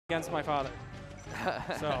against my father.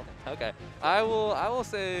 So okay, I will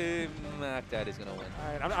say macdaddy's gonna win.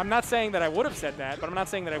 all right, I'm not saying that I would have said that, but I'm not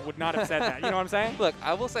saying that I would not have said that. You know what I'm saying? Look,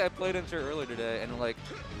 I will say I played Unsure earlier today, and like,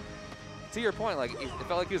 to your point, like it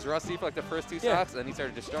felt like he was rusty for like the first 2 stocks, and then he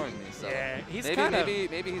started destroying me. So yeah, he's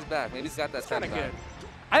maybe he's back. Maybe he's got that kind step of back. good.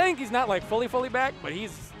 I think he's not like fully back, but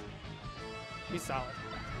he's solid.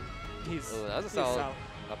 Oh, that was a solid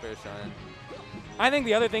up air shine. I think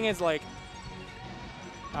the other thing is like,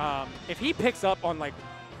 if he picks up on like,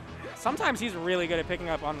 sometimes he's really good at picking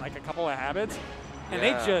up on like a couple of habits, and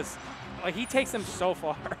they just like he takes them so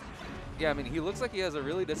far. Yeah, I mean, he looks like he has a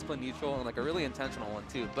really disciplined neutral and like a really intentional one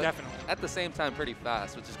too. But Definitely. At the same time, pretty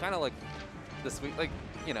fast, which is kind of like the sweet, like,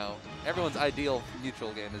 you know, everyone's ideal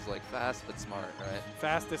neutral game is like fast but smart, right?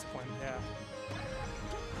 Fast, disciplined, yeah.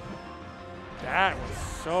 That was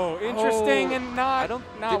so interesting and not what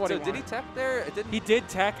he wanted. Did he tech there? It didn't. He did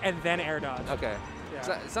tech and then air dodge. Okay. Yeah.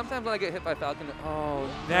 So, sometimes when I get hit by Falcon,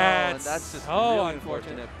 that's just so really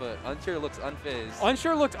unfortunate. But Unsure looks unfazed.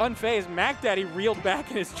 Unsure looked unfazed. macdaddy reeled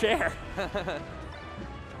back in his chair.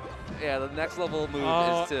 Yeah, the next level move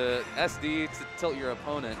is to SD to tilt your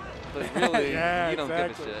opponent, but really, you don't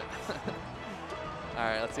give a shit. All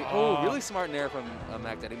right, let's see. Oh, really smart nair from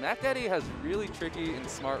macdaddy. macdaddy has really tricky and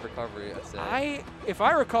smart recovery, I'd say. If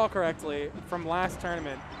I recall correctly from last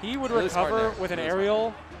tournament, he would really recover with an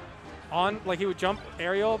aerial on, like he would jump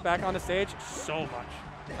aerial back on the stage so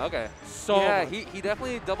much. Okay. So yeah, much. he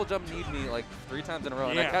definitely double jump kneed me like 3 times in a row,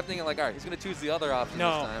 and I kept thinking like, all right, he's gonna choose the other option this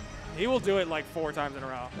time. He will do it like 4 times in a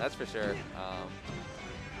row. That's for sure.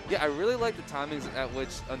 Yeah, I really like the timings at which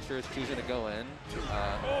Unsure is choosing to go in.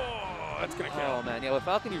 That's gonna kill. Oh man, yeah, with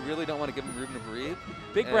Falcon, you really don't want to give him room to breathe.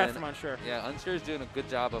 Big breath from Unsure. Yeah, Unsure is doing a good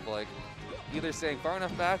job of like either staying far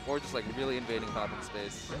enough back or just like really invading Falcon's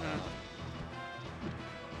space.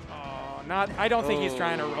 I don't think he's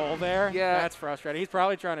trying to roll there. Yeah. That's frustrating. He's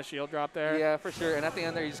probably trying to shield drop there. Yeah, for sure. And at the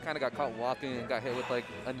end there, he just kind of got caught walking and got hit with like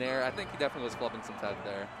a nair. I think he definitely was flubbing some tech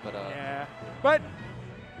there. But yeah. But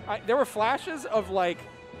there were flashes of like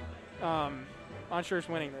Unsure's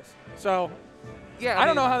winning this. So yeah, I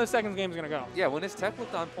don't know how the second game is going to go. Yeah, when his tech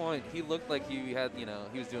looked on point, he looked like he had, you know,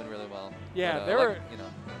 he was doing really well. Yeah, but, there like, were you know,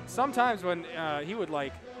 sometimes when he would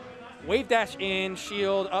like wave dash in,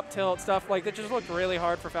 shield, up tilt, stuff like that just looked really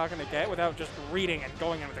hard for Falcon to get without just reading and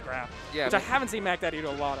going in with the grab. Yeah, which I haven't seen macdaddy do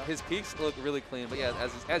a lot of. His peaks look really clean, but yeah,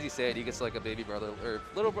 as you said, he gets like a baby brother or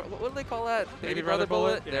little. What do they call that? Baby brother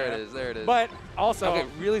bullet. Yeah. There it is. There it is. But also, okay,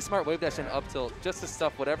 really smart wave dash and up tilt, just to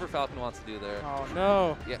stuff whatever Falcon wants to do there. Oh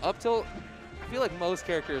no. Yeah, up tilt. I feel like most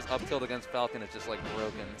characters up tilt against Falcon is just like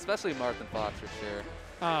broken, especially Marth and Fox for sure.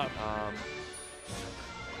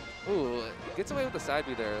 Ooh, gets away with the side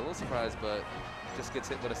B there. A little surprised, but just gets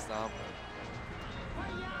hit with a stomp.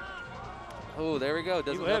 Oh, there we go.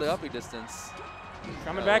 Doesn't know the uppy distance.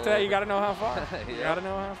 Coming back to that, you got to know how far. You got to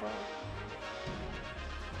know how far.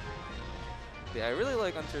 Yeah, I really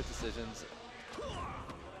like Unsure's decisions.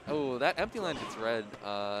 Oh, that empty land gets red.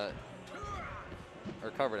 Or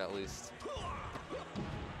covered at least.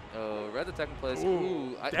 Oh, read the tech in place.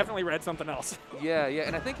 Ooh, definitely read something else. Yeah,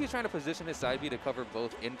 and I think he's trying to position his side B to cover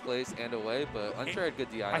both in place and away, but Unsure had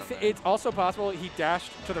good DI on that. It's also possible he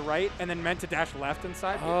dashed to the right and then meant to dash left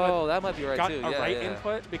inside. Oh, that might be right too. Got a right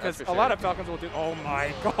input because a lot of Falcons will do. Oh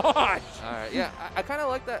my gosh! All right, yeah, I kind of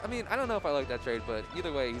like that. I mean, I don't know if I like that trade, but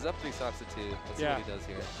either way, he's up 3 stocks to 2. Let's see what he does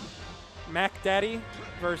here. macdaddy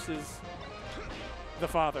versus the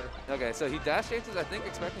father. Okay, so he dash chases, I think,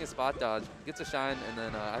 expecting a spot dodge, gets a shine, and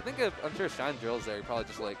then I think if I'm sure shine drills there, he probably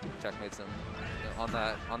just like checkmates him on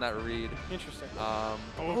that read. Interesting.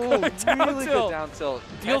 Really good down tilt.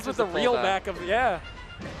 Deals with the reel back of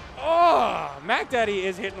Oh, macdaddy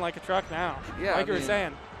is hitting like a truck now. Yeah, like you were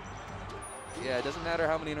saying. Yeah, it doesn't matter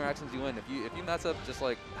how many interactions you win. If you mess up just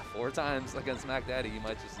like 4 times against macdaddy, you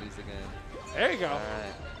might just lose the game. There you go. All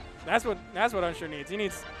right. That's what Unsure needs. He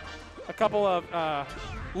needs a couple of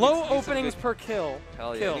low openings per kill.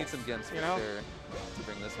 Hell yeah, he needs some gems for sure to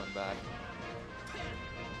bring this one back.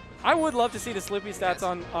 I would love to see the Slippy stats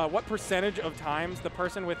on what percentage of times the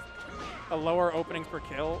person with a lower openings per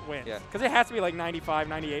kill wins. Yeah. Because it has to be like 95,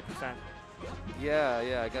 98%.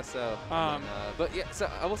 Yeah, I guess so. But yeah, so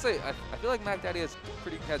I will say, I feel like macdaddy has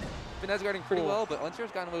been guarding pretty well, but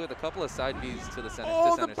Unsure's gotten away with a couple of side Bs to the center.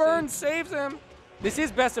 Oh, the burn saves him. This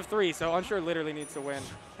is best of 3, so Unsure literally needs to win,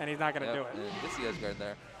 and he's not going to do it. This he has guard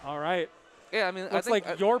there. All right. Yeah, I mean, looks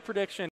like your prediction